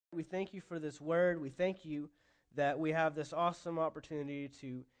We thank you for this word. We thank you that we have this awesome opportunity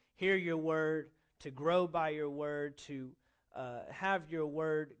to hear your word, to grow by your word, to have your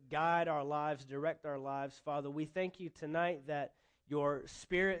word guide our lives, direct our lives. Father, we thank you tonight that your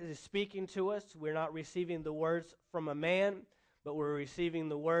Spirit is speaking to us. We're not receiving the words from a man, but we're receiving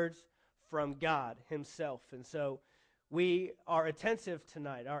the words from God himself. And so we are attentive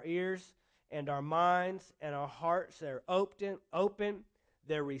tonight. Our ears and our minds and our hearts are open.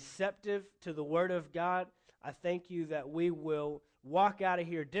 They're receptive to the Word of God. I thank you that we will walk out of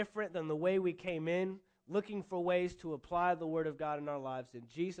here different than the way we came in, looking for ways to apply the Word of God in our lives. In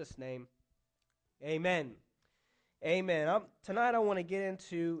Jesus' name, amen. Amen. Tonight I want to get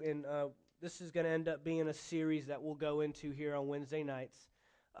into, and this is going to end up being a series that we'll go into here on Wednesday nights.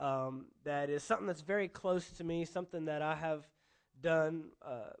 That is something that's very close to me, something that I have done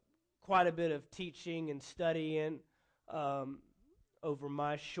quite a bit of teaching and studying over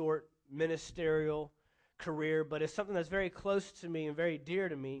my short ministerial career, but it's something that's very close to me and very dear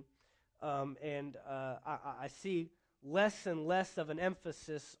to me, and I see less and less of an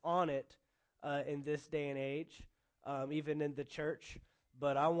emphasis on it in this day and age, even in the church,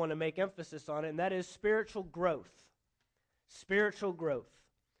 but I want to make emphasis on it, and that is spiritual growth. Spiritual growth.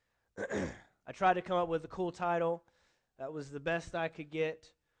 I tried to come up with a cool title. That was the best I could get,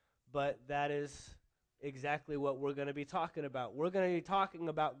 but that is exactly what we're going to be talking about. We're going to be talking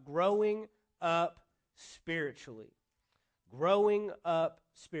about growing up spiritually. Growing up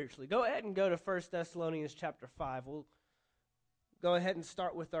spiritually. Go ahead and go to 1 Thessalonians chapter 5. We'll go ahead and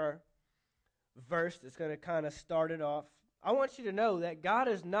start with our verse that's going to kind of start it off. I want you to know that God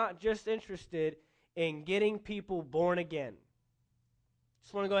is not just interested in getting people born again.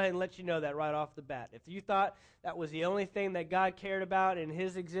 Just want to go ahead and let you know that right off the bat. If you thought that was the only thing that God cared about in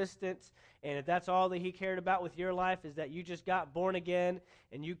his existence, and if that's all that he cared about with your life is that you just got born again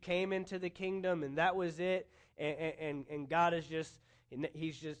and you came into the kingdom and that was it, and God is just,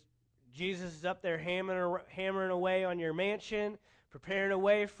 Jesus is up there hammering away on your mansion, preparing a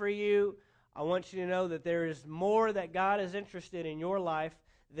way for you, I want you to know that there is more that God is interested in your life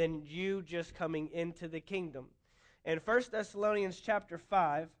than you just coming into the kingdom. In 1 Thessalonians chapter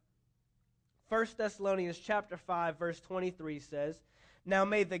 5, verse 23 says, "Now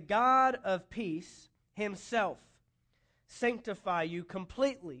may the God of peace himself sanctify you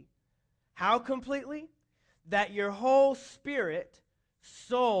completely." How completely? "That your whole spirit,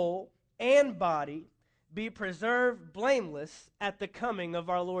 soul, and body be preserved blameless at the coming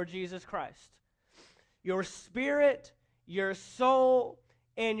of our Lord Jesus Christ." Your spirit, your soul,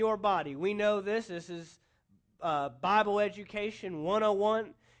 and your body. We know this. This is Bible Education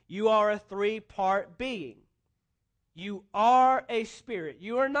 101. You are a three-part being. You are a spirit.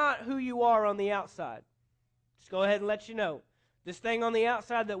 You are not who you are on the outside. Just go ahead and let you know. This thing on the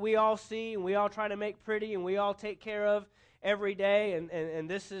outside that we all see and we all try to make pretty and we all take care of every day, and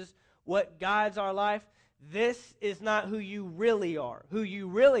this is what guides our life, this is not who you really are. Who you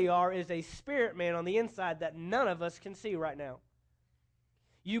really are is a spirit man on the inside that none of us can see right now.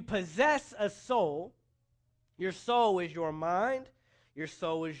 You possess a soul. Your soul is your mind. Your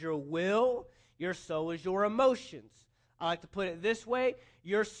soul is your will. Your soul is your emotions. I like to put it this way.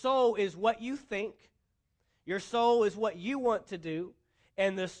 Your soul is what you think. Your soul is what you want to do.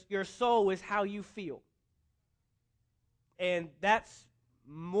 And your soul is how you feel. And that's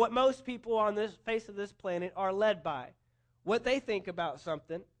what most people on this face of this planet are led by. What they think about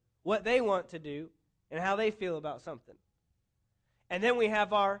something, what they want to do, and how they feel about something. And then we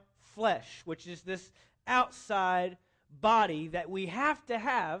have our flesh, which is this outside body that we have to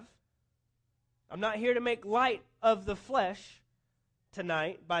have. I'm not here to make light of the flesh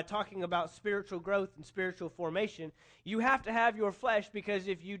tonight by talking about spiritual growth and spiritual formation. You have to have your flesh, because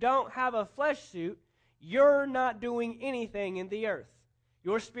if you don't have a flesh suit, you're not doing anything in the earth.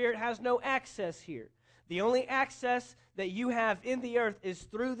 Your spirit has no access here. The only access that you have in the earth is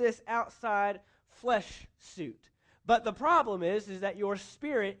through this outside flesh suit. But the problem is that your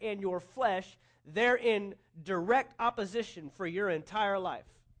spirit and your flesh, they're in direct opposition for your entire life.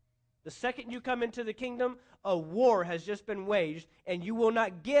 The second you come into the kingdom, a war has just been waged, and you will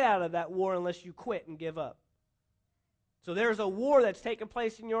not get out of that war unless you quit and give up. So there's a war that's taking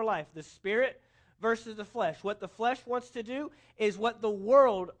place in your life, the spirit versus the flesh. What the flesh wants to do is what the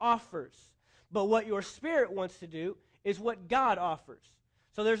world offers. But what your spirit wants to do is what God offers.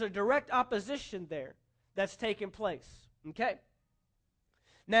 So there's a direct opposition there that's taking place. Okay?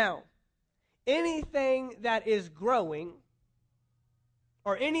 Now, anything that is growing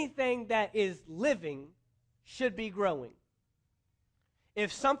or anything that is living should be growing.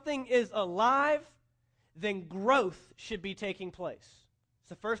 If something is alive, then growth should be taking place. It's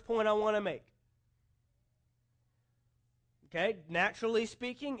the first point I want to make. Okay, naturally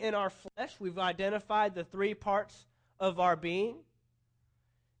speaking, in our flesh, we've identified the three parts of our being.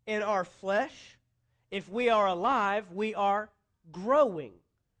 In our flesh, if we are alive, we are growing.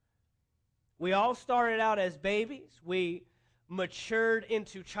 We all started out as babies. We matured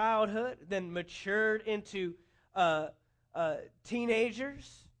into childhood, then matured into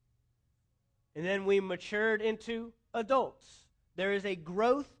teenagers, and then we matured into adults. There is a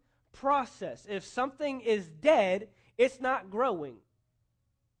growth process. If something is dead, it's not growing.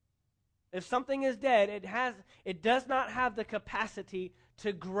 If something is dead, it does not have the capacity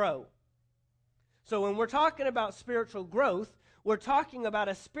to grow. So when we're talking about spiritual growth, we're talking about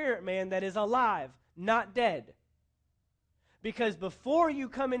a spirit man that is alive, not dead. Because before you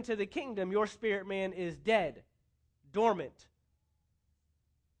come into the kingdom, your spirit man is dead, dormant,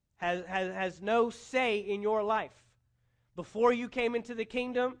 has no say in your life. Before you came into the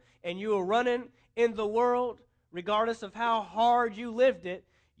kingdom and you were running in the world, regardless of how hard you lived it,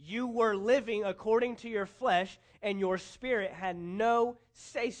 you were living according to your flesh, and your spirit had no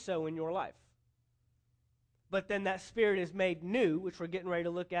say-so in your life. But then that spirit is made new, which we're getting ready to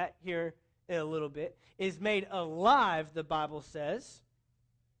look at here in a little bit, is made alive, the Bible says.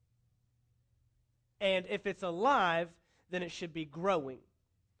 And if it's alive, then it should be growing.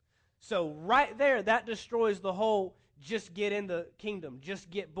 So right there, that destroys the whole just get in the kingdom, just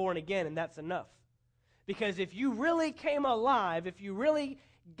get born again, and that's enough. Because if you really came alive, if you really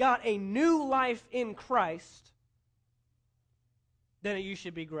got a new life in Christ, then you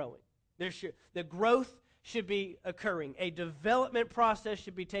should be growing. The growth should be occurring. A development process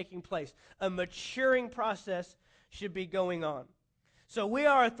should be taking place. A maturing process should be going on. So we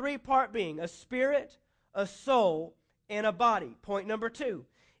are a three-part being: a spirit, a soul, and a body. Point number 2.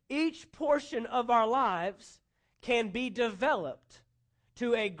 Each portion of our lives can be developed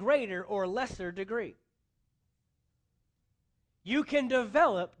to a greater or lesser degree. You can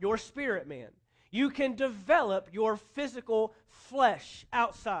develop your spirit man. You can develop your physical flesh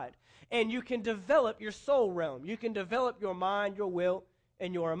outside. And you can develop your soul realm. You can develop your mind, your will,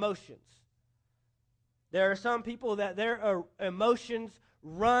 and your emotions. There are some people that their emotions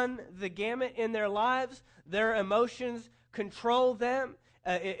run the gamut in their lives. Their emotions control them.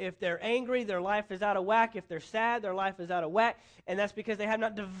 If they're angry, their life is out of whack. If they're sad, their life is out of whack. And that's because they have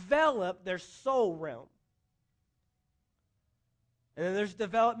not developed their soul realm. And then there's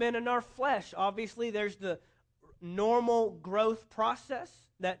development in our flesh. Obviously, there's the normal growth process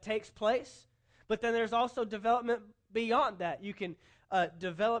that takes place. But then there's also development beyond that. You can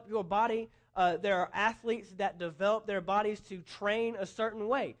develop your body. There are athletes that develop their bodies to train a certain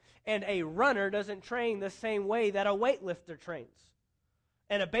way. And a runner doesn't train the same way that a weightlifter trains.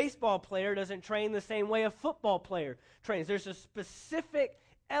 And a baseball player doesn't train the same way a football player trains. There's a specific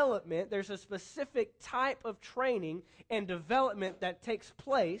element, there's a specific type of training and development that takes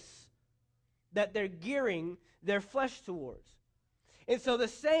place that they're gearing their flesh towards. And so the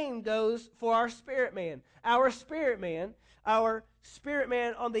same goes for our spirit man. Our spirit man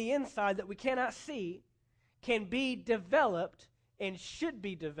on the inside that we cannot see, can be developed and should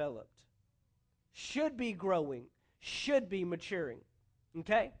be developed, should be growing, should be maturing.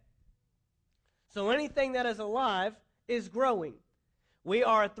 Okay? So anything that is alive is growing. We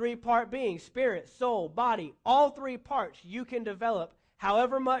are a three-part being: spirit, soul, body. All three parts you can develop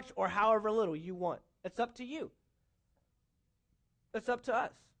however much or however little you want. It's up to you. It's up to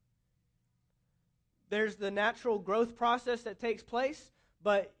us. There's the natural growth process that takes place,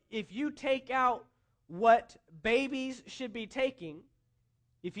 but if you take out what babies should be taking,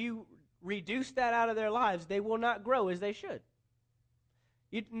 if you reduce that out of their lives, they will not grow as they should.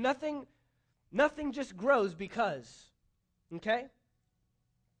 Nothing just grows because. Okay?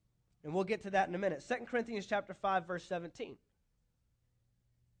 And we'll get to that in a minute. 2 Corinthians chapter 5, verse 17.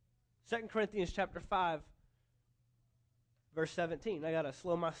 2 Corinthians chapter 5, verse 17. I got to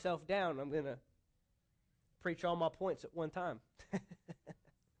slow myself down. I'm going to preach all my points at one time.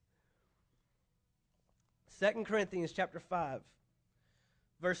 2 Corinthians chapter 5,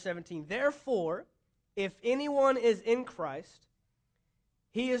 verse 17. Therefore, if anyone is in Christ,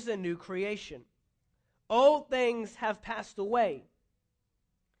 he is a new creation. Old things have passed away.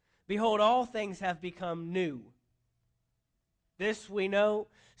 Behold, all things have become new. This, we know,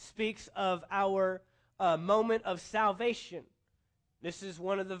 speaks of our moment of salvation. This is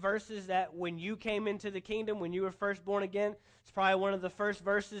one of the verses that when you came into the kingdom, when you were first born again, it's probably one of the first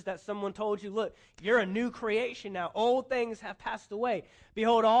verses that someone told you, look, you're a new creation now. Old things have passed away.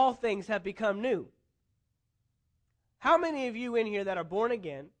 Behold, all things have become new. How many of you in here that are born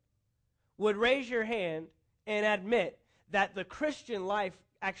again would raise your hand and admit that the Christian life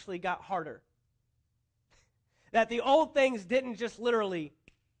actually got harder. That the old things didn't just literally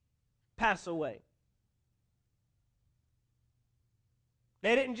pass away.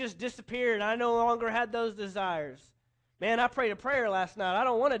 They didn't just disappear and I no longer had those desires. Man, I prayed a prayer last night. I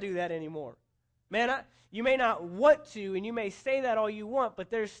don't want to do that anymore. Man, you may not want to, and you may say that all you want, but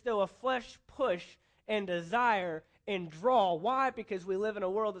there's still a flesh push and desire and draw. Why? Because we live in a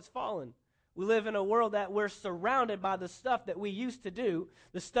world that's fallen. We live in a world that we're surrounded by the stuff that we used to do,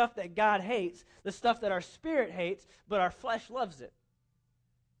 the stuff that God hates, the stuff that our spirit hates, but our flesh loves it.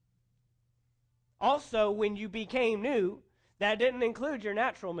 Also, when you became new, that didn't include your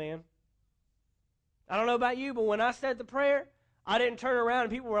natural man. I don't know about you, but when I said the prayer, I didn't turn around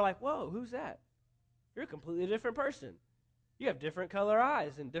and people were like, whoa, who's that? You're a completely different person. You have different color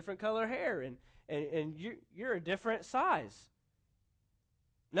eyes and different color hair, and you're a different size.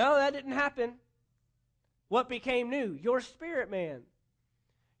 No, that didn't happen. What became new? Your spirit man.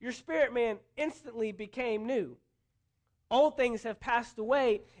 Your spirit man instantly became new. Old things have passed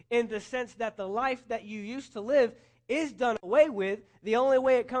away in the sense that the life that you used to live is done away with. The only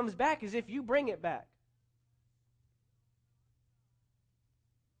way it comes back is if you bring it back.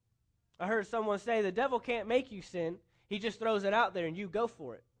 I heard someone say the devil can't make you sin. He just throws it out there and you go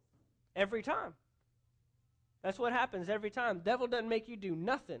for it. Every time. That's what happens every time. The devil doesn't make you do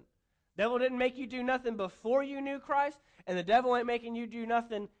nothing. The devil didn't make you do nothing before you knew Christ, and the devil ain't making you do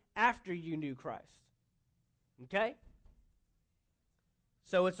nothing after you knew Christ. Okay?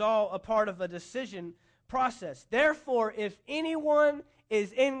 So it's all a part of a decision process. Therefore, if anyone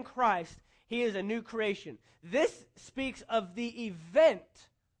is in Christ, he is a new creation. This speaks of the event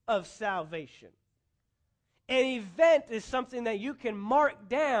of salvation. An event is something that you can mark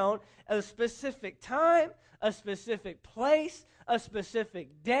down at a specific time, a specific place, a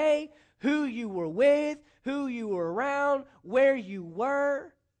specific day, who you were with, who you were around, where you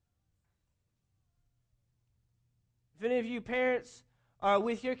were. If any of you parents are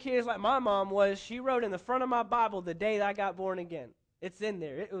with your kids like my mom was, she wrote in the front of my Bible the day that I got born again. It's in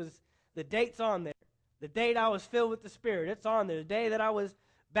there. It was, the date's on there. The date I was filled with the Spirit, it's on there. The day that I was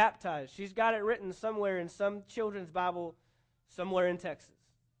baptized. She's got it written somewhere in some children's Bible somewhere in Texas.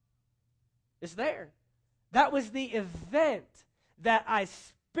 It's there. That was the event that I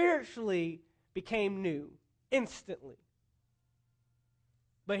spiritually became new instantly.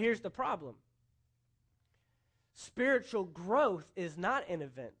 But here's the problem. Spiritual growth is not an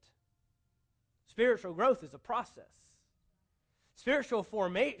event. Spiritual growth is a process. Spiritual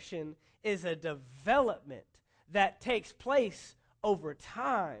formation is a development that takes place over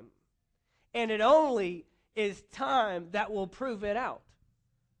time. And it only is time that will prove it out.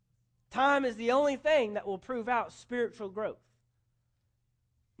 Time is the only thing that will prove out spiritual growth.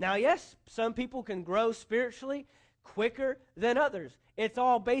 Now, yes, some people can grow spiritually quicker than others. It's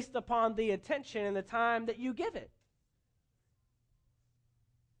all based upon the attention and the time that you give it.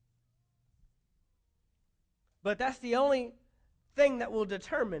 But that's the only thing that will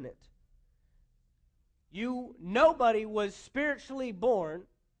determine it. Nobody was spiritually born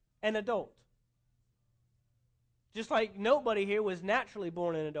an adult. Just like nobody here was naturally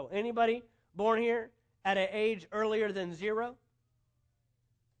born an adult. Anybody born here at an age earlier than 0?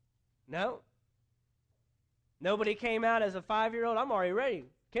 No. Nobody came out as a 5-year-old. I'm already ready.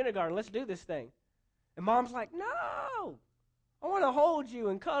 Kindergarten, let's do this thing. And mom's like, no. I want to hold you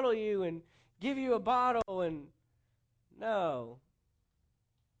and cuddle you and give you a bottle and no.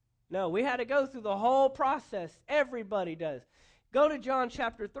 No, we had to go through the whole process. Everybody does. Go to John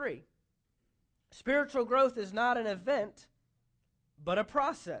chapter 3. Spiritual growth is not an event, but a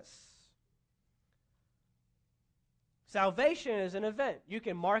process. Salvation is an event. You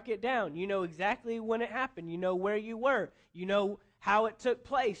can mark it down. You know exactly when it happened. You know where you were. You know how it took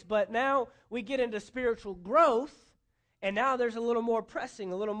place. But now we get into spiritual growth, and now there's a little more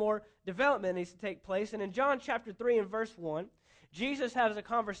pressing, a little more development needs to take place. And in John chapter 3 and verse 1, Jesus has a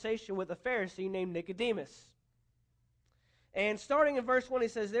conversation with a Pharisee named Nicodemus. And starting in verse 1, he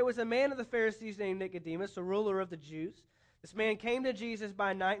says, there was a man of the Pharisees named Nicodemus, a ruler of the Jews. This man came to Jesus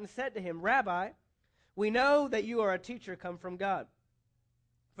by night and said to him, Rabbi, we know that you are a teacher come from God.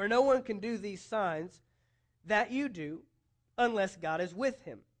 For no one can do these signs that you do unless God is with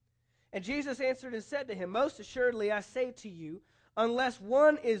him. And Jesus answered and said to him, most assuredly I say to you, unless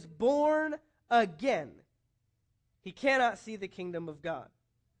one is born again, he cannot see the kingdom of God.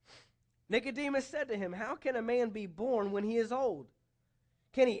 Nicodemus said to him, how can a man be born when he is old?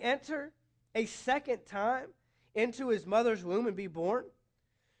 Can he enter a second time into his mother's womb and be born?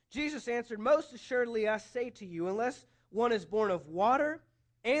 Jesus answered, most assuredly I say to you, unless one is born of water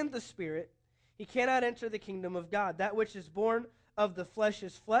and the Spirit, he cannot enter the kingdom of God. That which is born of the flesh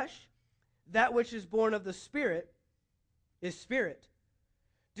is flesh. That which is born of the Spirit is spirit.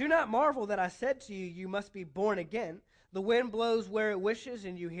 Do not marvel that I said to you, you must be born again. The wind blows where it wishes,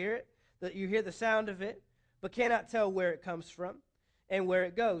 and you hear it, that you hear the sound of it, but cannot tell where it comes from and where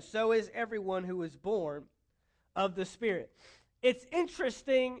it goes. So is everyone who is born of the Spirit. It's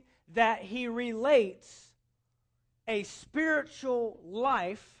interesting that he relates a spiritual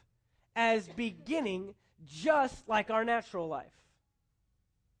life as beginning just like our natural life.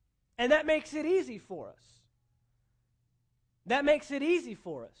 And that makes it easy for us. That makes it easy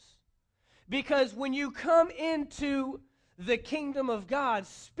for us. Because when you come into the kingdom of God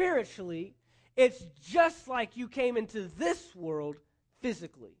spiritually, it's just like you came into this world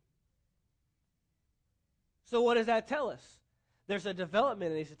physically. So what does that tell us? There's a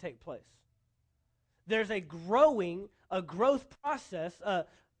development that needs to take place. There's a growth process,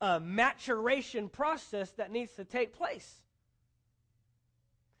 a maturation process that needs to take place.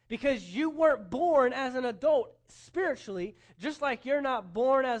 Because you weren't born as an adult spiritually, just like you're not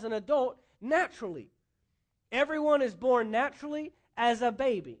born as an adult naturally. Everyone is born naturally as a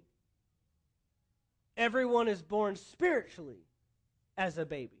baby. Everyone is born spiritually as a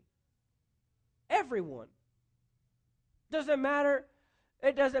baby. Everyone. Doesn't matter.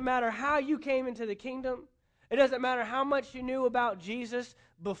 It doesn't matter how you came into the kingdom. It doesn't matter how much you knew about Jesus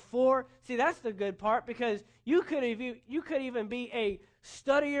before. See, that's the good part, because you could even be a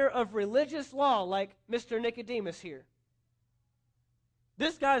studier of religious law like Mr. Nicodemus here.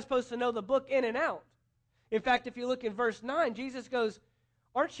 This guy is supposed to know the book in and out. In fact, if you look in verse 9, Jesus goes,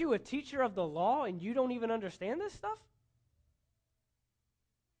 aren't you a teacher of the law and you don't even understand this stuff?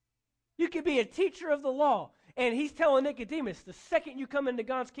 You could be a teacher of the law, and he's telling Nicodemus, the second you come into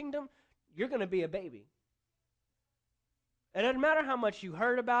God's kingdom, you're going to be a baby. It doesn't matter how much you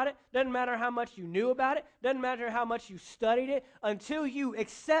heard about it. Doesn't matter how much you knew about it. Doesn't matter how much you studied it. Until you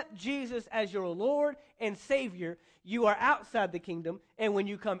accept Jesus as your Lord and Savior, you are outside the kingdom. And when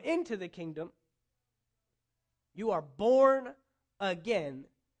you come into the kingdom, you are born again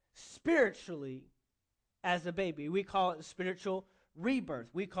spiritually as a baby. We call it spiritual rebirth.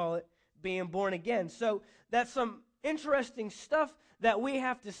 We call it being born again. So that's some interesting stuff that we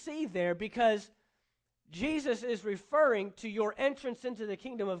have to see there, because Jesus is referring to your entrance into the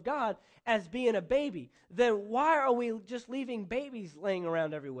kingdom of God as being a baby. Then why are we just leaving babies laying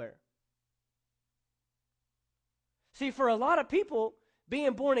around everywhere? See, for a lot of people,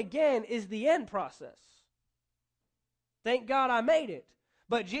 being born again is the end process. Thank God I made it.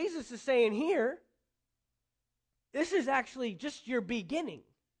 But Jesus is saying here, this is actually just your beginning.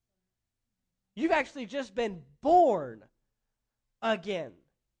 You've actually just been born again.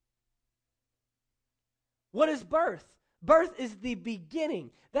 What is birth? Birth is the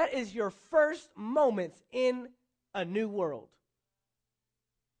beginning. That is your first moments in a new world.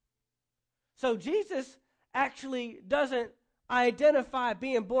 So Jesus actually doesn't identify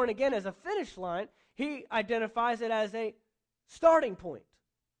being born again as a finish line. He identifies it as a starting point.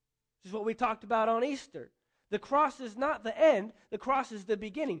 This is what we talked about on Easter. The cross is not the end. The cross is the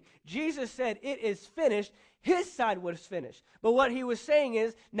beginning. Jesus said, it is finished. His side was finished. But what he was saying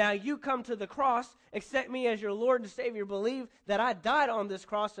is, now you come to the cross, accept me as your Lord and Savior, believe that I died on this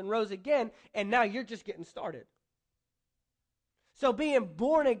cross and rose again, and now you're just getting started. So being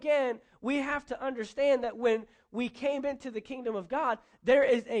born again, we have to understand that when we came into the kingdom of God, there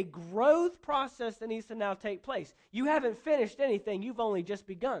is a growth process that needs to now take place. You haven't finished anything. You've only just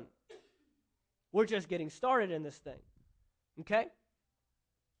begun. We're just getting started in this thing. Okay?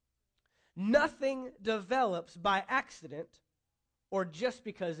 Nothing develops by accident or just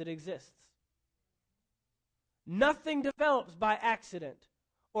because it exists. Nothing develops by accident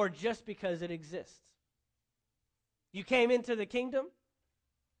or just because it exists. You came into the kingdom.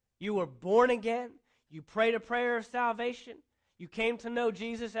 You were born again. You prayed a prayer of salvation. You came to know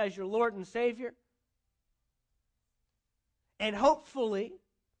Jesus as your Lord and Savior. And hopefully,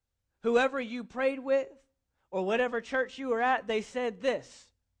 whoever you prayed with or whatever church you were at, they said this: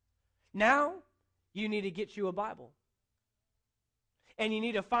 now you need to get you a Bible. And you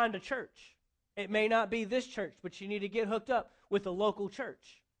need to find a church. It may not be this church, but you need to get hooked up with a local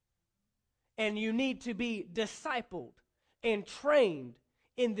church. And you need to be discipled and trained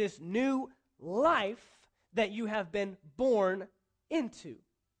in this new life that you have been born into.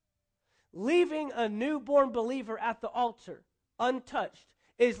 Leaving a newborn believer at the altar untouched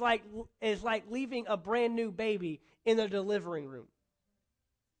is like leaving a brand new baby in the delivering room.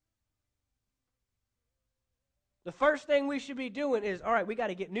 The first thing we should be doing is, all right, we got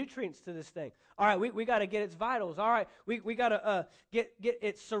to get nutrients to this thing. All right, we got to get its vitals. All right, we got to get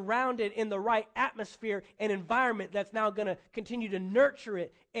it surrounded in the right atmosphere and environment that's now going to continue to nurture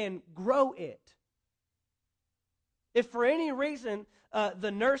it and grow it. If for any reason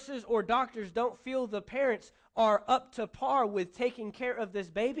the nurses or doctors don't feel the parents are up to par with taking care of this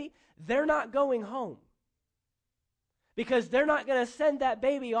baby, they're not going home. Because they're not going to send that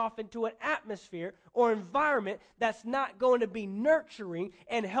baby off into an atmosphere or environment that's not going to be nurturing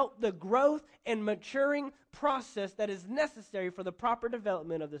and help the growth and maturing process that is necessary for the proper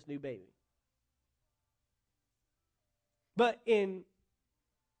development of this new baby. But is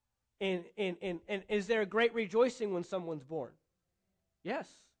there a great rejoicing when someone's born? Yes.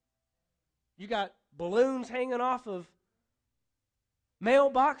 You got balloons hanging off of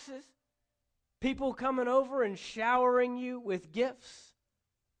mailboxes. People coming over and showering you with gifts,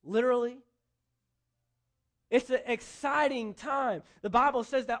 literally. It's an exciting time. The Bible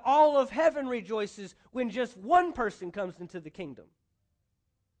says that all of heaven rejoices when just one person comes into the kingdom.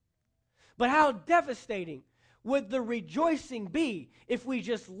 But how devastating would the rejoicing be if we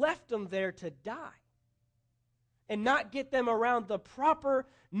just left them there to die and not get them around the proper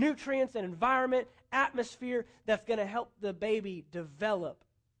nutrients and environment, atmosphere that's going to help the baby develop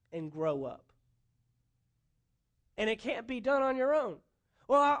and grow up? And it can't be done on your own.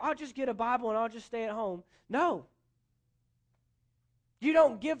 Well, I'll just get a Bible and I'll just stay at home. No. You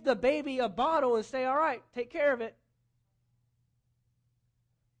don't give the baby a bottle and say, all right, take care of it.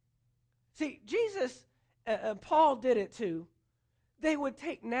 See, Jesus, Paul did it too. They would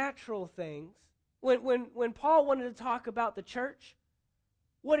take natural things. When Paul wanted to talk about the church,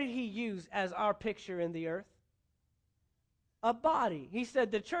 what did he use as our picture in the earth? A body. He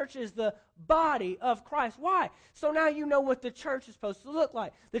said the church is the body of Christ. Why? So now you know what the church is supposed to look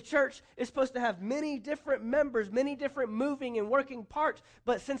like. The church is supposed to have many different members, many different moving and working parts,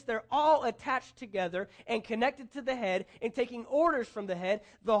 but since they're all attached together and connected to the head and taking orders from the head,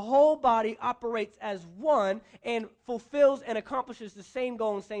 the whole body operates as one and fulfills and accomplishes the same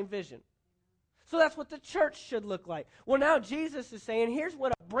goal and same vision. So that's what the church should look like. Well, now Jesus is saying, here's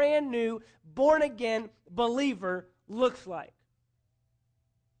what a brand new, born-again believer looks like.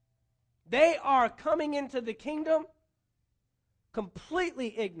 They are coming into the kingdom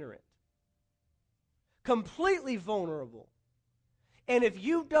completely ignorant, completely vulnerable. And if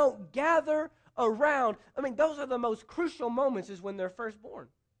you don't gather around, those are the most crucial moments is when they're first born.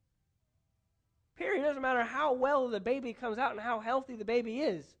 Period. It doesn't matter how well the baby comes out and how healthy the baby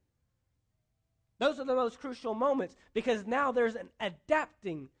is. Those are the most crucial moments because now there's an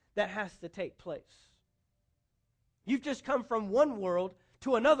adapting that has to take place. You've just come from one world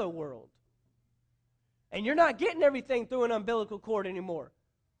to another world. And you're not getting everything through an umbilical cord anymore.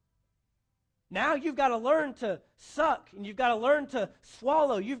 Now you've got to learn to suck, and you've got to learn to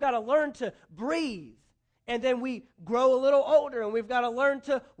swallow. You've got to learn to breathe. And then we grow a little older, and we've got to learn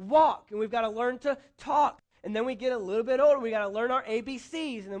to walk, and we've got to learn to talk. And then we get a little bit older. We got to learn our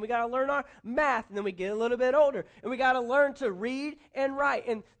ABCs, and then we got to learn our math, and then we get a little bit older. And we got to learn to read and write.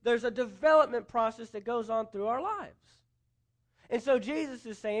 And there's a development process that goes on through our lives. And so Jesus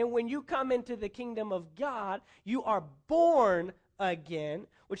is saying when you come into the kingdom of God, you are born again,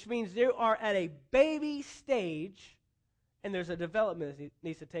 which means you are at a baby stage, and there's a development that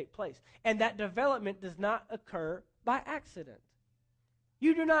needs to take place. And that development does not occur by accident.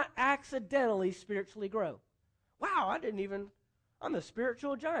 You do not accidentally spiritually grow. Wow, I'm a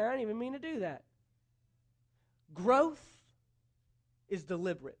spiritual giant. I didn't even mean to do that. Growth is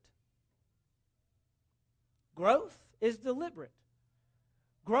deliberate. Growth is deliberate.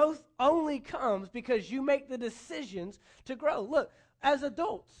 Growth only comes because you make the decisions to grow. Look, as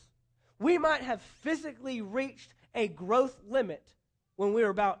adults, we might have physically reached a growth limit when we were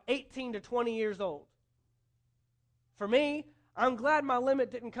about 18 to 20 years old. For me, I'm glad my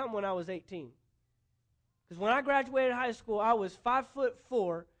limit didn't come when I was 18. Because when I graduated high school, I was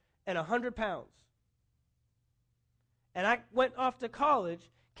 5'4" and 100 pounds. And I went off to college,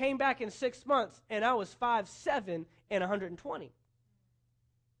 came back in 6 months, and I was 5'7" and 120.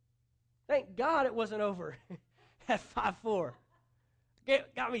 Thank God it wasn't over at 5'4".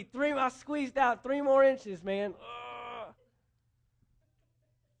 Got me I squeezed out 3 more inches, man. Ugh.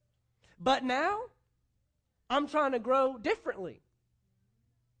 But now, I'm trying to grow differently.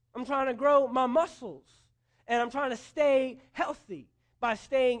 I'm trying to grow my muscles. And I'm trying to stay healthy by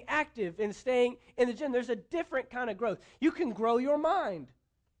staying active and staying in the gym. There's a different kind of growth. You can grow your mind.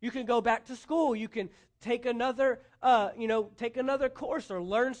 You can go back to school. You can take another, take another course or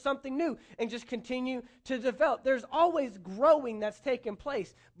learn something new and just continue to develop. There's always growing that's taking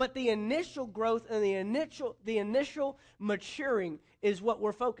place, but the initial growth and the initial maturing is what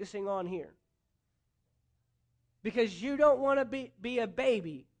we're focusing on here. Because you don't want to be a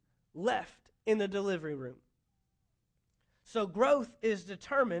baby left in the delivery room. So growth is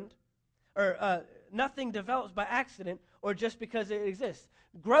determined, or nothing develops by accident or just because it exists.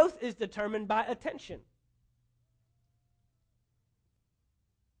 Growth is determined by attention.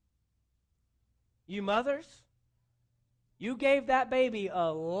 You mothers, you gave that baby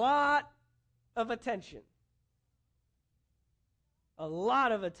a lot of attention. A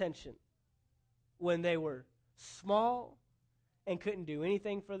lot of attention when they were small and couldn't do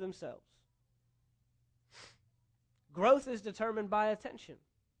anything for themselves. Growth is determined by attention.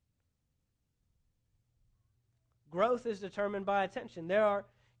 Growth is determined by attention. There are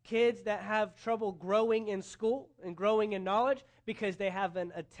kids that have trouble growing in school and growing in knowledge because they have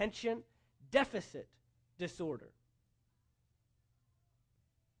an attention deficit disorder.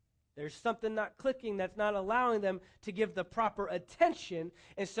 There's something not clicking that's not allowing them to give the proper attention,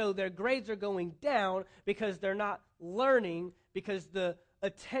 and so their grades are going down because they're not learning, because the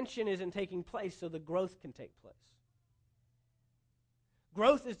attention isn't taking place so the growth can take place.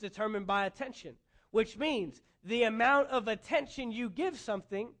 Growth is determined by attention, which means the amount of attention you give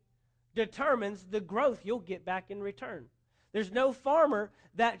something determines the growth you'll get back in return. There's no farmer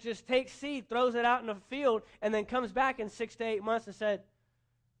that just takes seed, throws it out in a field, and then comes back in 6 to 8 months and said,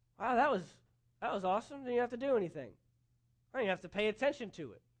 wow, that was awesome. Didn't have to do anything. I didn't have to pay attention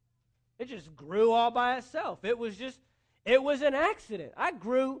to it. It just grew all by itself. It was an accident. I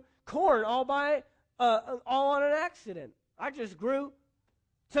grew corn all on an accident. I just grew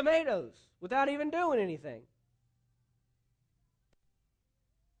tomatoes without even doing anything.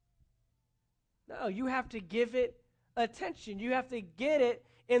 No, you have to give it attention. You have to get it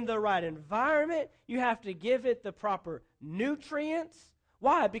in the right environment. You have to give it the proper nutrients.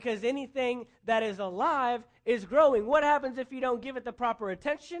 Why? Because anything that is alive is growing. What happens if you don't give it the proper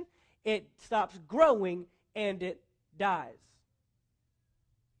attention? It stops growing and it dies.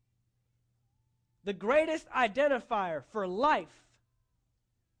 The greatest identifier for life,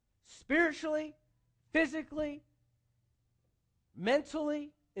 spiritually, physically,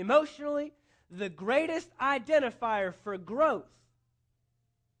 mentally, emotionally, the greatest identifier for growth,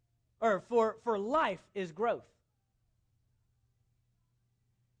 or for life, is growth.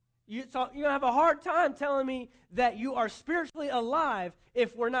 You're going to have a hard time telling me that you are spiritually alive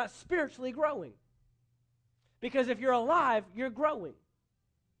if we're not spiritually growing. Because if you're alive, you're growing.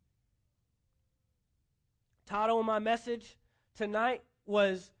 Title of my message tonight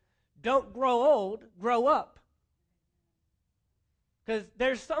was, Don't Grow Old, Grow Up. Because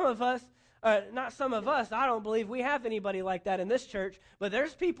there's some of us, not some of us, I don't believe we have anybody like that in this church, but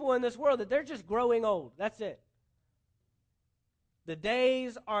there's people in this world that they're just growing old. That's it. The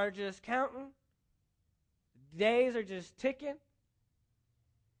days are just counting. Days are just ticking.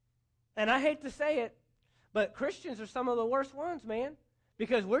 And I hate to say it, but Christians are some of the worst ones, man,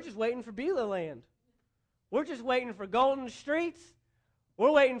 because we're just waiting for Beulah land. We're just waiting for golden streets.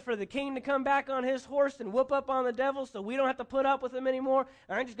 We're waiting for the king to come back on his horse and whoop up on the devil so we don't have to put up with him anymore.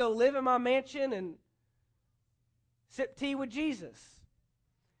 And I just go live in my mansion and sip tea with Jesus.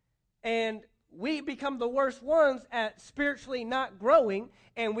 And we become the worst ones at spiritually not growing,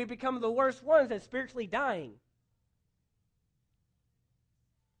 and we become the worst ones at spiritually dying.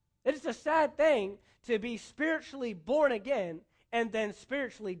 It is a sad thing to be spiritually born again and then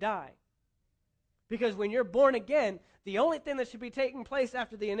spiritually die. Because when you're born again, the only thing that should be taking place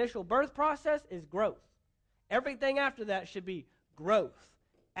after the initial birth process is growth. Everything after that should be growth,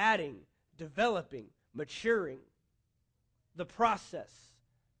 adding, developing, maturing. The process.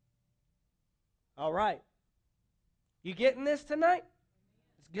 All right. You getting this tonight?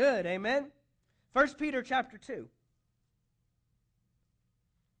 It's good, amen? 1 Peter chapter 2.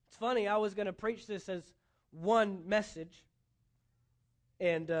 It's funny, I was going to preach this as one message.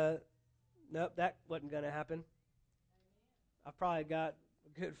 And, nope, that wasn't going to happen. I probably got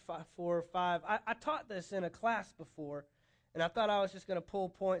a good 4 or 5. I taught this in a class before, and I thought I was just going to pull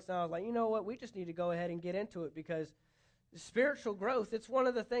points, and I was like, you know what, we just need to go ahead and get into it, because spiritual growth, it's one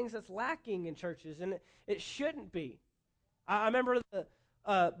of the things that's lacking in churches, and it shouldn't be. I remember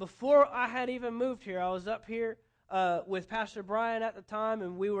before I had even moved here, I was up here with Pastor Brian at the time,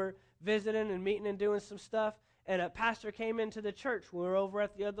 and we were visiting and meeting and doing some stuff, and a pastor came into the church. We were over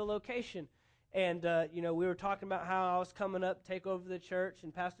at the other location, and we were talking about how I was coming up to take over the church,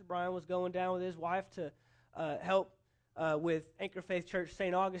 and Pastor Brian was going down with his wife to help with Anchor Faith Church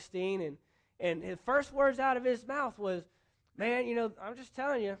St. Augustine, And his first words out of his mouth was, man, I'm just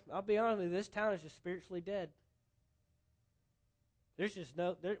telling you, I'll be honest with you, this town is just spiritually dead. There's just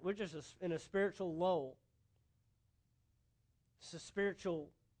we're just in a spiritual lull. It's a spiritual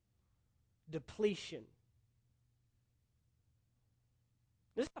depletion.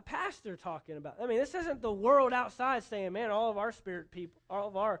 This is a pastor talking about. I mean, this isn't the world outside saying, man, all of our spirit people, all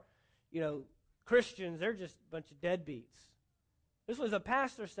of our, Christians, they're just a bunch of deadbeats. This was a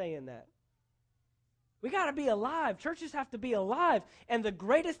pastor saying that. We got to be alive. Churches have to be alive. And the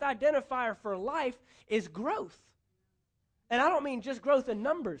greatest identifier for life is growth. And I don't mean just growth in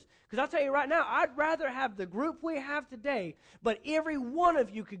numbers. Because I'll tell you right now, I'd rather have the group we have today, but every one of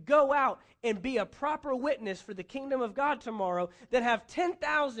you could go out and be a proper witness for the kingdom of God tomorrow, than have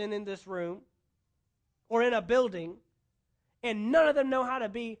 10,000 in this room or in a building, and none of them know how to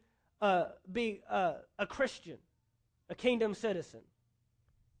be a Christian, a kingdom citizen.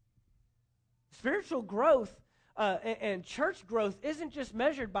 Spiritual growth and church growth isn't just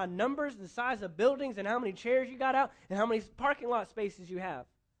measured by numbers, the size of buildings, and how many chairs you got out, and how many parking lot spaces you have.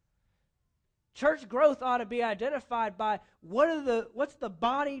 Church growth ought to be identified by what's the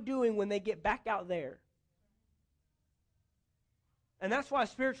body doing when they get back out there. And that's why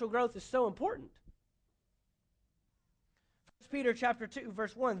spiritual growth is so important. 1 Peter chapter 2,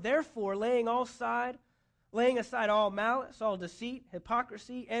 verse 1, therefore, laying aside all malice, all deceit,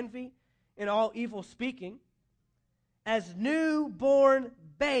 hypocrisy, envy, and all evil speaking, as newborn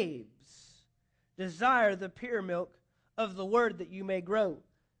babes, desire the pure milk of the word, that you may grow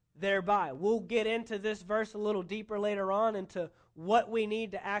thereby. We'll get into this verse a little deeper later on, into what we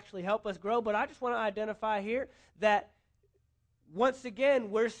need to actually help us grow, but I just want to identify here that once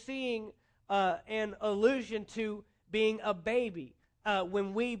again we're seeing an allusion to being a baby.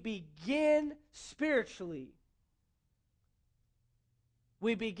 When we begin spiritually,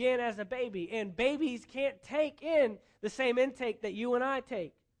 we begin as a baby, and babies can't take in the same intake that you and I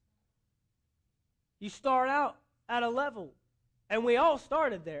take. You start out at a level, and we all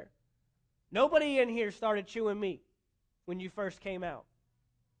started there. Nobody in here started chewing meat when you first came out,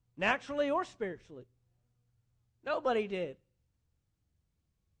 naturally or spiritually. Nobody did.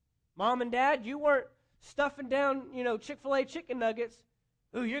 Mom and Dad, you weren't stuffing down, Chick-fil-A chicken nuggets.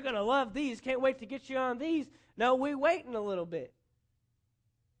 Ooh, you're going to love these. Can't wait to get you on these. No, we waiting a little bit.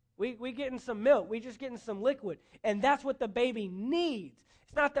 We getting some milk. We just getting some liquid. And that's what the baby needs.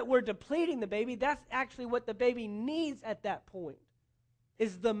 It's not that we're depleting the baby. That's actually what the baby needs at that point,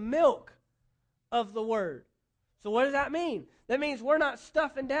 is the milk of the word. So what does that mean? That means we're not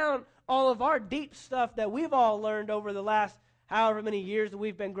stuffing down all of our deep stuff that we've all learned over the last however many years that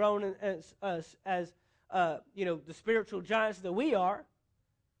we've been growing as the spiritual giants that we are,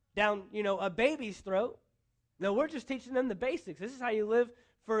 down, a baby's throat. No, we're just teaching them the basics. This is how you live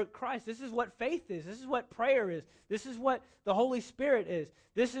for Christ. This is what faith is. This is what prayer is. This is what the Holy Spirit is.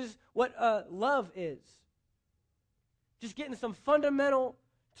 This is what love is. Just getting some fundamental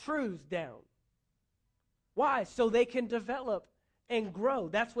truths down. Why? So they can develop and grow.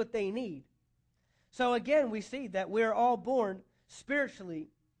 That's what they need. So again, we see that we're all born spiritually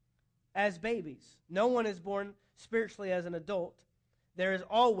as babies. No one is born spiritually as an adult. There is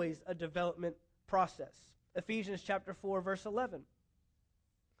always a development process. Ephesians chapter 4, verse 11.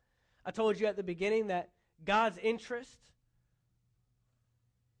 I told you at the beginning that God's interest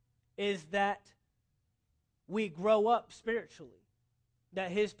is that we grow up spiritually,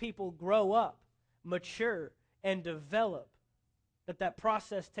 that his people grow up, mature, and develop, that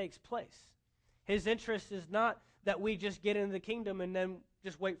process takes place. His interest is not that we just get into the kingdom and then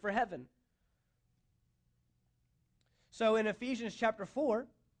just wait for heaven. So in Ephesians chapter 4,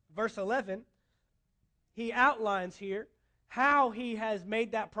 verse 11, he outlines here how he has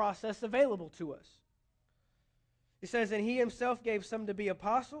made that process available to us. He says, and he himself gave some to be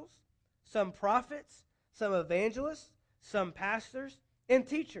apostles, some prophets, some evangelists, some pastors, and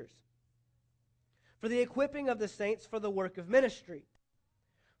teachers, for the equipping of the saints for the work of ministry,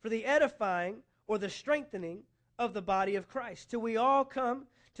 for the edifying or the strengthening of the body of Christ, till we all come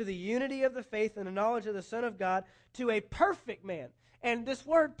to the unity of the faith and the knowledge of the Son of God, to a perfect man. And this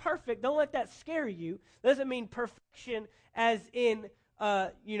word perfect, don't let that scare you. Doesn't mean perfection as in,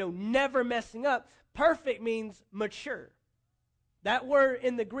 never messing up. Perfect means mature. That word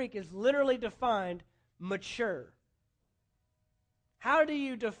in the Greek is literally defined mature. How do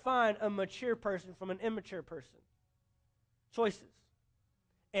you define a mature person from an immature person? Choices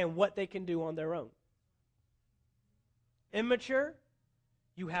and what they can do on their own. Immature,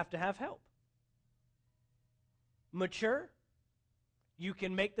 you have to have help. Mature, you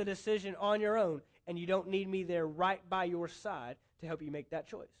can make the decision on your own, and you don't need me there right by your side to help you make that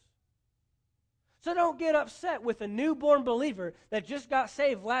choice. So don't get upset with a newborn believer that just got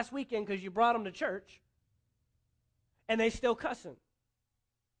saved last weekend because you brought them to church and they still cussing.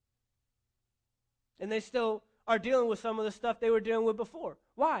 And they still are dealing with some of the stuff they were dealing with before.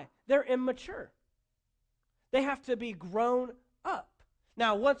 Why? They're immature. They have to be grown up.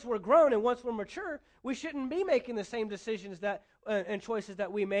 Now, once we're grown and once we're mature, we shouldn't be making the same decisions that and choices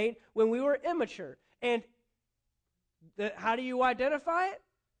that we made when we were immature. And how do you identify it?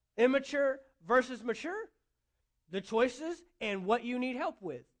 Immature versus mature? The choices and what you need help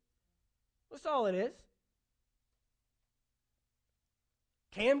with. That's all it is.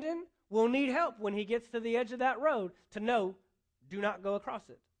 Camden will need help when he gets to the edge of that road to know, do not go across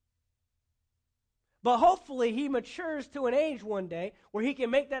it. But hopefully he matures to an age one day where he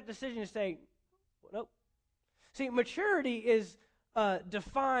can make that decision and say, nope. See, maturity is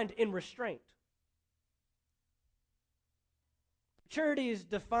defined in restraint. Maturity is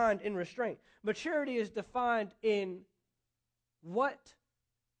defined in restraint. Maturity is defined in what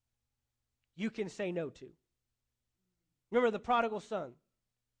you can say no to. Remember the prodigal son.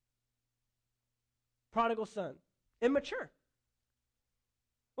 Prodigal son. Immature.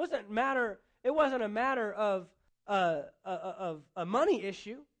 It wasn't a matter of a money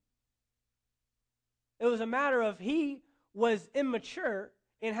issue. It was a matter of he was immature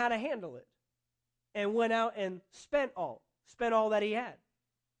in how to handle it. And went out and spent all that he had.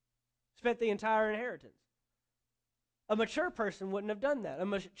 Spent the entire inheritance. A mature person wouldn't have done that. A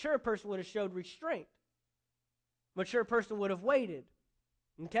mature person would have showed restraint. A mature person would have waited.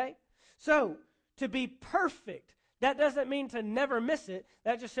 Okay? So, to be perfect, that doesn't mean to never miss it.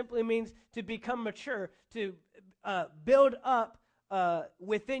 That just simply means to become mature, to build up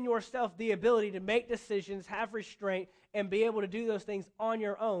within yourself the ability to make decisions, have restraint, and be able to do those things on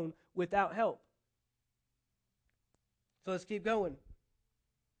your own without help. So let's keep going.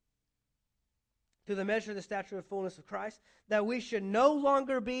 To the measure of the stature of fullness of Christ, that we should no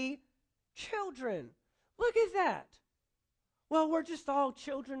longer be children. Look at that. Well, we're just all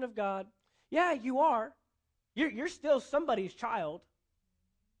children of God. Yeah, you are. You're still somebody's child.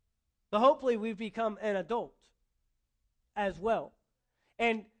 But hopefully we've become an adult as well.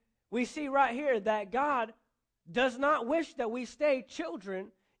 And we see right here that God does not wish that we stay children,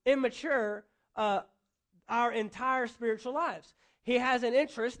 immature, our entire spiritual lives. He has an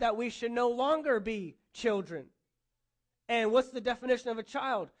interest that we should no longer be children. And what's the definition of a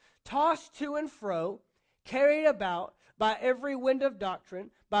child? Tossed to and fro, carried about by every wind of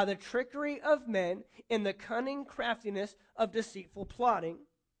doctrine, by the trickery of men, in the cunning craftiness of deceitful plotting.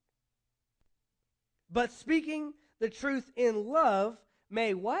 But speaking the truth in love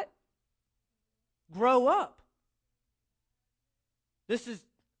may what? Grow up. This is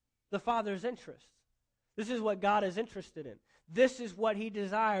the Father's interest. This is what God is interested in. This is what He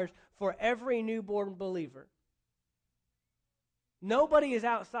desires for every newborn believer. Nobody is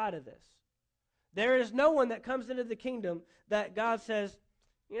outside of this. There is no one that comes into the kingdom that God says,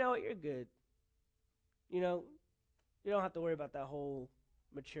 you know what, you're good. You know, you don't have to worry about that whole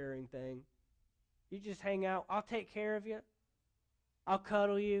maturing thing. You just hang out. I'll take care of you. I'll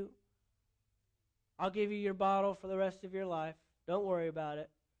cuddle you. I'll give you your bottle for the rest of your life. Don't worry about it.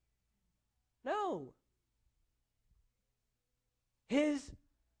 No. His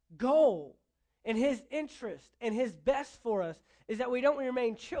goal and His interest and His best for us is that we don't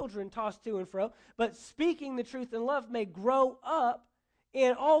remain children tossed to and fro, but speaking the truth in love may grow up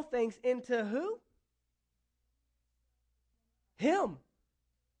in all things into who? Him.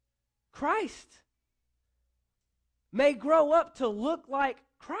 Christ. May grow up to look like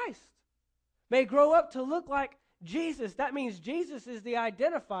Christ. May grow up to look like Jesus. That means Jesus is the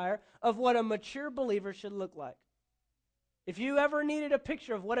identifier of what a mature believer should look like. If you ever needed a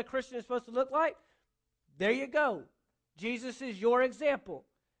picture of what a Christian is supposed to look like, there you go. Jesus is your example.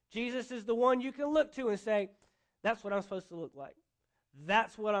 Jesus is the one you can look to and say, that's what I'm supposed to look like.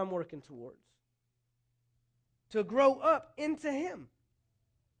 That's what I'm working towards. To grow up into Him.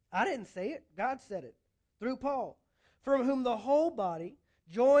 I didn't say it. God said it through Paul. From whom the whole body,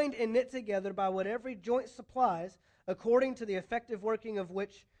 joined and knit together by what every joint supplies, according to the effective working of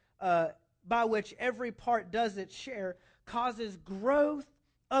which, by which every part does its share, causes growth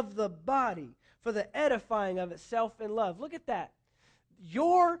of the body for the edifying of itself in love. Look at that.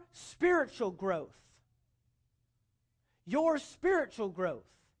 Your spiritual growth. Your spiritual growth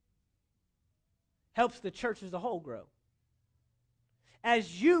helps the church as a whole grow.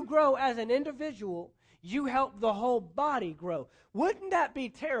 As you grow as an individual, you help the whole body grow. Wouldn't that be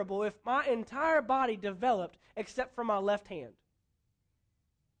terrible if my entire body developed except for my left hand?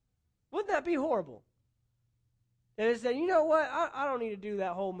 Wouldn't that be horrible? And it said, you know what, I don't need to do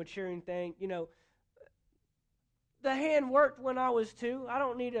that whole maturing thing. You know, the hand worked when I was 2. I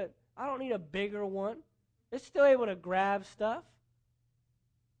don't need a bigger one. It's still able to grab stuff.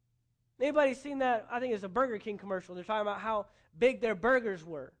 Anybody seen that? I think it's a Burger King commercial. They're talking about how big their burgers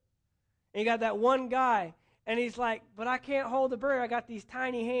were. And you got that one guy, and he's like, but I can't hold the burger. I got these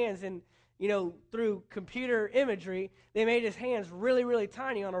tiny hands. And, through computer imagery, they made his hands really, really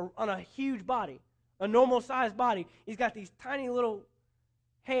tiny on a huge body, a normal-sized body. He's got these tiny little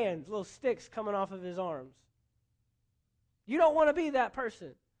hands, little sticks coming off of his arms. You don't want to be that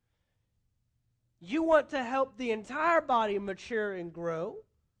person. You want to help the entire body mature and grow,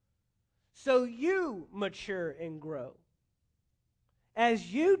 so you mature and grow.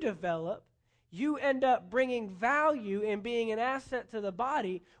 As you develop, you end up bringing value and being an asset to the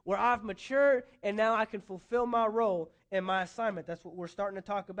body where I've matured and now I can fulfill my role and my assignment. That's what we're starting to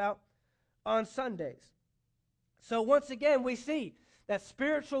talk about on Sundays. So once again, we see that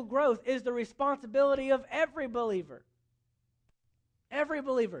spiritual growth is the responsibility of every believer. Every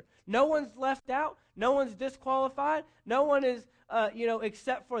believer. No one's left out. No one's disqualified. No one is,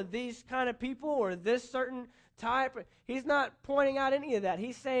 except for these kind of people or this certain type. He's not pointing out any of that.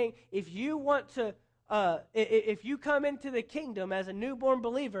 He's saying if you want to, if you come into the kingdom as a newborn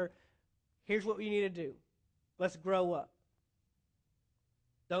believer, here's what you need to do. Let's grow up.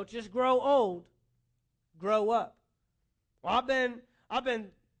 Don't just grow old. Grow up. Well,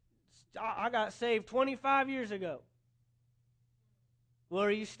 I got saved 25 years ago. Well,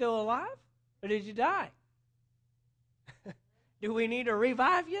 are you still alive? Or did you die? Do we need to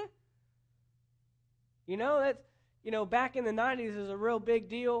revive you? Back in the 90s, it was a real big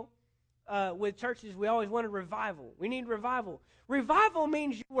deal with churches. We always wanted revival. We need revival. Revival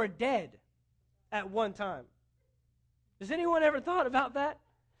means you were dead at one time. Has anyone ever thought about that?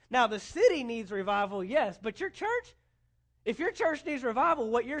 Now, the city needs revival, yes, but your church, if your church needs revival,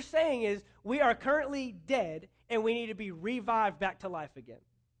 what you're saying is we are currently dead and we need to be revived back to life again.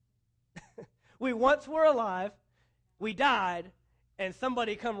 We once were alive, we died, and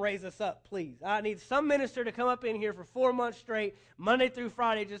somebody come raise us up, please. I need some minister to come up in here for 4 months straight, Monday through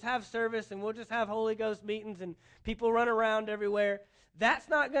Friday, just have service, and we'll just have Holy Ghost meetings, and people run around everywhere. That's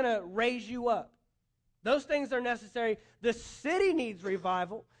not going to raise you up. Those things are necessary. The city needs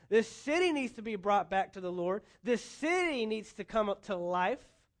revival. This city needs to be brought back to the Lord. This city needs to come up to life.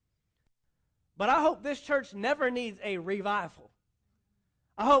 But I hope this church never needs a revival.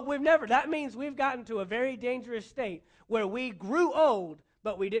 I hope that means we've gotten to a very dangerous state where we grew old,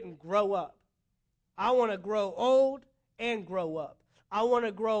 but we didn't grow up. I want to grow old and grow up. I want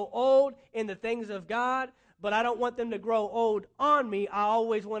to grow old in the things of God, but I don't want them to grow old on me. I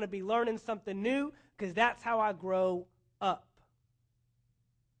always want to be learning something new because that's how I grow up.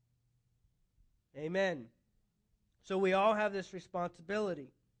 Amen. So we all have this responsibility.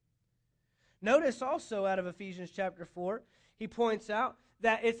 Notice also out of Ephesians chapter 4, he points out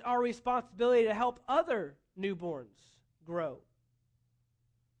that it's our responsibility to help other newborns grow.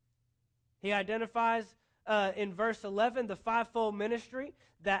 He identifies in verse 11 the fivefold ministry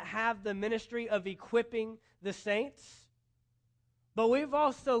that have the ministry of equipping the saints. But we've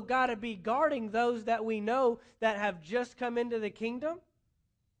also got to be guarding those that we know that have just come into the kingdom.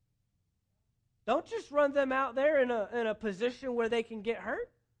 Don't just run them out there in a position where they can get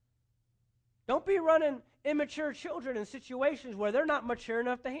hurt. Don't be running immature children in situations where they're not mature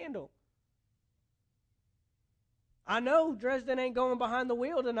enough to handle. I know Dresden ain't going behind the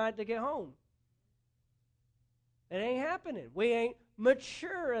wheel tonight to get home. It ain't happening. We ain't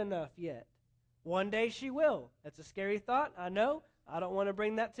mature enough yet. One day she will. That's a scary thought, I know. I don't want to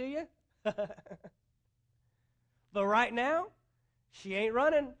bring that to you. But right now, she ain't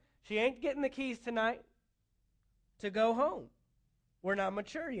running. She ain't getting the keys tonight to go home. We're not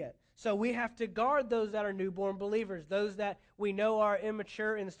mature yet. So we have to guard those that are newborn believers. Those that we know are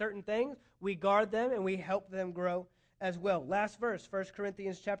immature in certain things, we guard them and we help them grow as well. Last verse, 1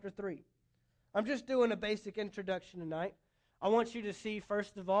 Corinthians chapter 3. I'm just doing a basic introduction tonight. I want you to see,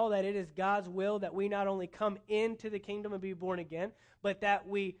 first of all, that it is God's will that we not only come into the kingdom and be born again, but that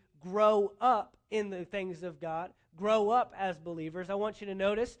we grow up in the things of God, grow up as believers. I want you to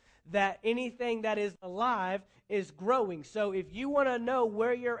notice that anything that is alive is growing. So if you want to know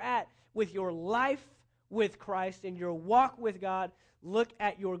where you're at with your life with Christ and your walk with God, look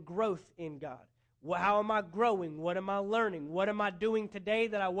at your growth in God. How am I growing? What am I learning? What am I doing today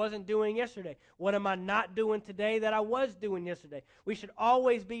that I wasn't doing yesterday? What am I not doing today that I was doing yesterday? We should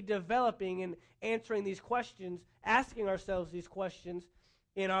always be developing and answering these questions, asking ourselves these questions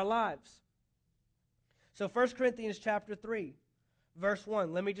in our lives. So 1 Corinthians chapter 3, verse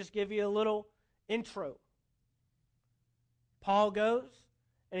 1. Let me just give you a little intro. Paul goes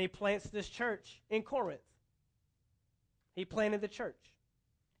and he plants this church in Corinth. He planted the church.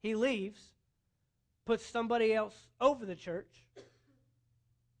 He leaves, puts somebody else over the church,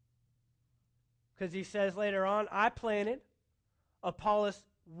 because he says later on, I planted, Apollos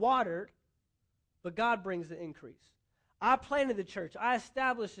watered, but God brings the increase. I planted the church. I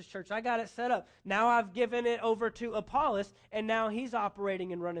established this church. I got it set up. Now I've given it over to Apollos, and now he's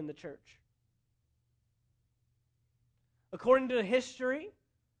operating and running the church. According to history,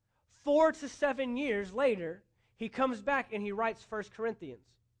 4 to 7 years later, he comes back and he writes 1 Corinthians.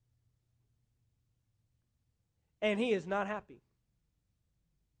 And he is not happy.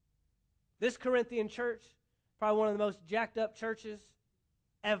 This Corinthian church, probably one of the most jacked up churches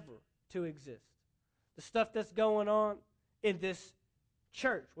ever to exist. The stuff that's going on in this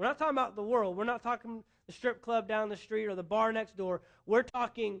church. We're not talking about the world. We're not talking the strip club down the street or the bar next door. We're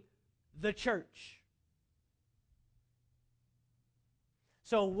talking the church.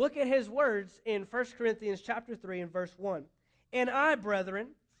 So look at his words in 1 Corinthians chapter 3 and verse 1. And I, brethren,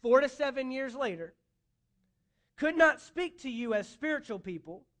 4 to 7 years later, could not speak to you as spiritual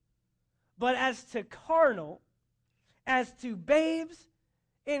people, but as to carnal, as to babes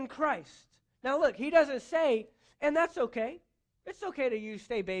in Christ. Now look, he doesn't say, and that's okay. It's okay that you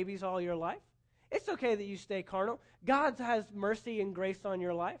stay babies all your life. It's okay that you stay carnal. God has mercy and grace on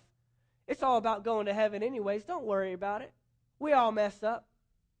your life. It's all about going to heaven anyways. Don't worry about it. We all mess up.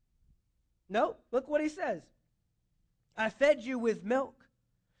 No, look what he says. I fed you with milk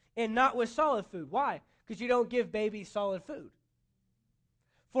and not with solid food. Why? Because you don't give babies solid food.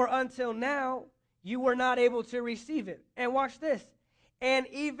 For until now, you were not able to receive it. And watch this. And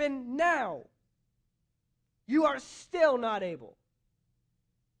even now, you are still not able.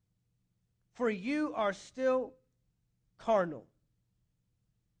 For you are still carnal.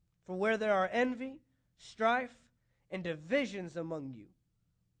 For where there are envy, strife, and divisions among you,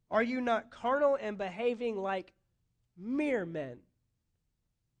 are you not carnal and behaving like mere men?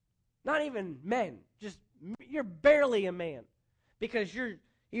 Not even men. Just you're barely a man. Because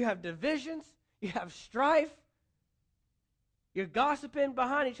you have divisions, you have strife, you're gossiping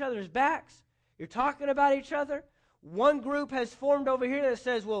behind each other's backs, you're talking about each other. One group has formed over here that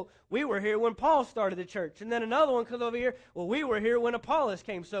says, well, we were here when Paul started the church. And then another one comes over here, well, we were here when Apollos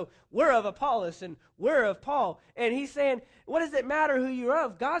came. So we're of Apollos and we're of Paul. And he's saying, what does it matter who you're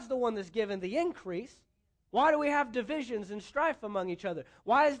of? God's the one that's given the increase. Why do we have divisions and strife among each other?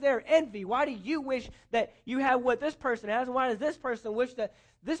 Why is there envy? Why do you wish that you had what this person has? And why does this person wish that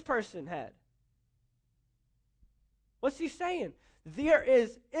this person had? What's he saying? There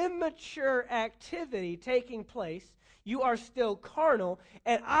is immature activity taking place. You are still carnal,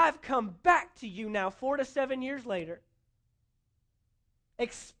 and I've come back to you now 4 to 7 years later,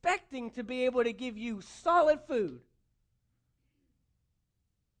 expecting to be able to give you solid food.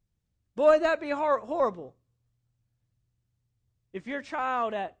 Boy, that'd be horrible. If your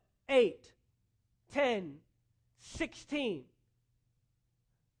child at 8, 10, 16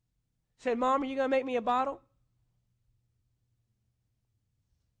 said, Mom, are you going to make me a bottle?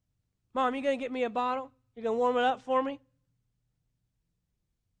 Mom, you going to get me a bottle? You're going to warm it up for me?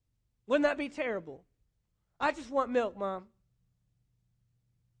 Wouldn't that be terrible? I just want milk, Mom.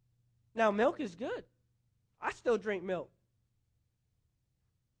 Now, milk is good. I still drink milk.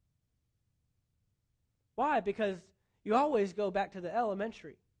 Why? Because you always go back to the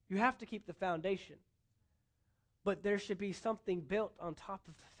elementary. You have to keep the foundation. But there should be something built on top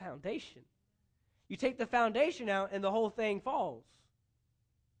of the foundation. You take the foundation out and the whole thing falls.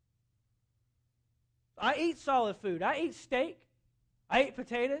 I eat solid food. I eat steak. I eat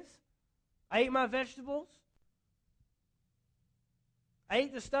potatoes. I eat my vegetables. I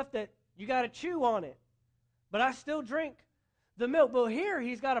eat the stuff that you got to chew on it. But I still drink the milk. But here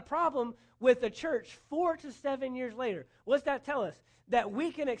he's got a problem with the church 4 to 7 years later. What's that tell us? That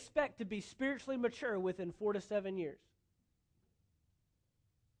we can expect to be spiritually mature within 4 to 7 years.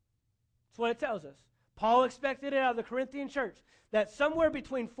 That's what it tells us. Paul expected it out of the Corinthian church, that somewhere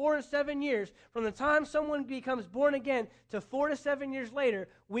between 4 and 7 years, from the time someone becomes born again to 4 to 7 years later,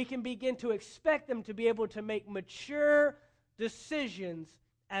 we can begin to expect them to be able to make mature decisions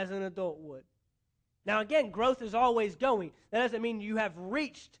as an adult would. Now again, growth is always going. That doesn't mean you have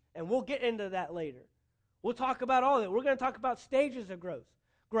reached, and we'll get into that later. We'll talk about all of it. We're going to talk about stages of growth.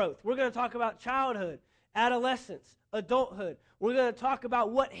 We're going to talk about childhood, adolescence, adulthood. We're going to talk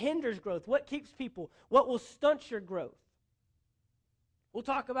about what hinders growth, what keeps people, what will stunt your growth. We'll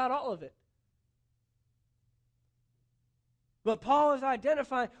talk about all of it. But Paul is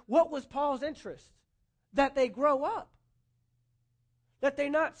identifying, what was Paul's interest? That they grow up. That they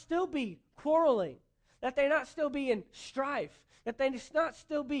not still be quarreling. that they not still be in strife, that they not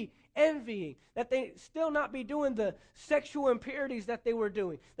still be envying, that they still not be doing the sexual impurities that they were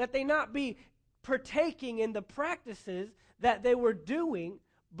doing, that they not be partaking in the practices that they were doing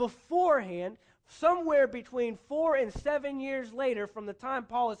beforehand, somewhere between 4 and 7 years later, from the time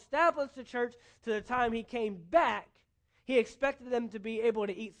Paul established the church to the time he came back. He expected them to be able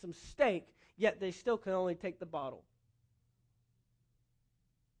to eat some steak, yet they still can only take the bottle.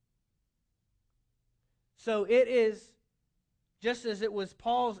 So it is, just as it was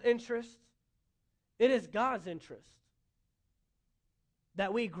Paul's interest, it is God's interest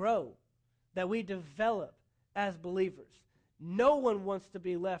that we grow, that we develop as believers. No one wants to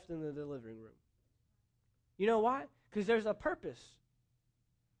be left in the delivery room. You know why? Because there's a purpose.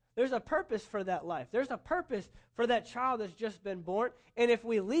 There's a purpose for that life. There's a purpose for that child that's just been born. And if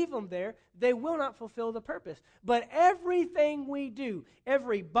we leave them there, they will not fulfill the purpose. But everything we do,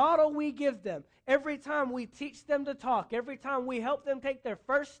 every bottle we give them, every time we teach them to talk, every time we help them take their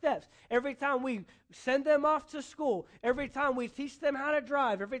first steps, every time we send them off to school, every time we teach them how to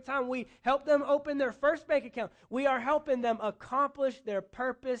drive, every time we help them open their first bank account, we are helping them accomplish their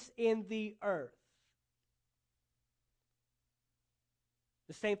purpose in the earth.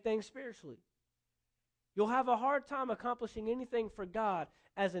 The same thing spiritually. You'll have a hard time accomplishing anything for God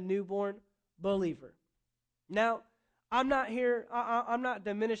as a newborn believer. Now, I'm not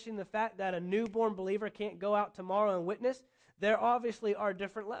diminishing the fact that a newborn believer can't go out tomorrow and witness. There obviously are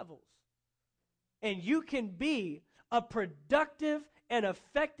different levels. And you can be a productive and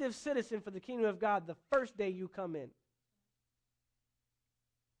effective citizen for the kingdom of God the first day you come in.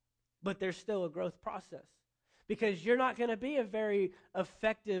 But there's still a growth process. Because you're not going to be a very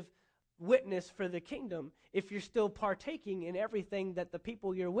effective witness for the kingdom if you're still partaking in everything that the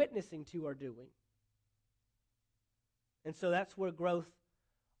people you're witnessing to are doing. And so that's where growth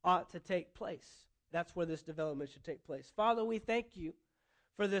ought to take place. That's where this development should take place. Father, we thank you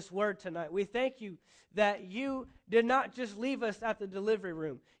for this word tonight. We thank you that you did not just leave us at the delivery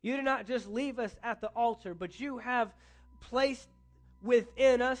room. You did not just leave us at the altar, but you have placed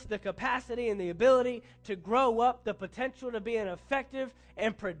within us the capacity and the ability to grow up, the potential to be an effective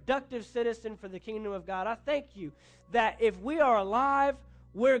and productive citizen for the kingdom of God. I thank you that if we are alive,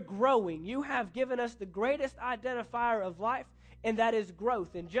 we're growing. You have given us the greatest identifier of life, and that is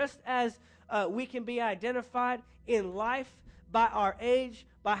growth. And just as we can be identified in life by our age,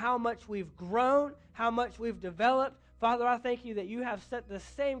 by how much we've grown, how much we've developed, Father, I thank you that you have set the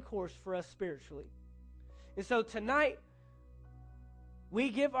same course for us spiritually. And so tonight, we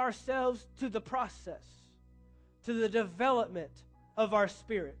give ourselves to the process, to the development of our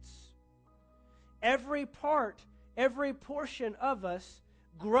spirits. Every part, every portion of us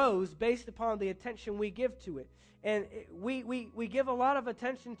grows based upon the attention we give to it. And we give a lot of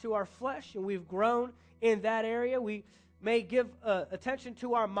attention to our flesh, and we've grown in that area. We may give attention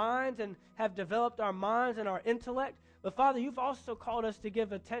to our minds and have developed our minds and our intellect. But Father, you've also called us to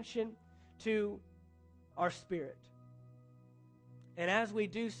give attention to our spirit. And as we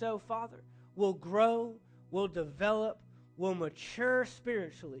do so, Father, we'll grow, we'll develop, we'll mature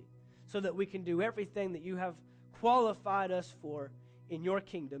spiritually so that we can do everything that you have qualified us for in your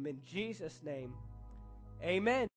kingdom. In Jesus' name, amen.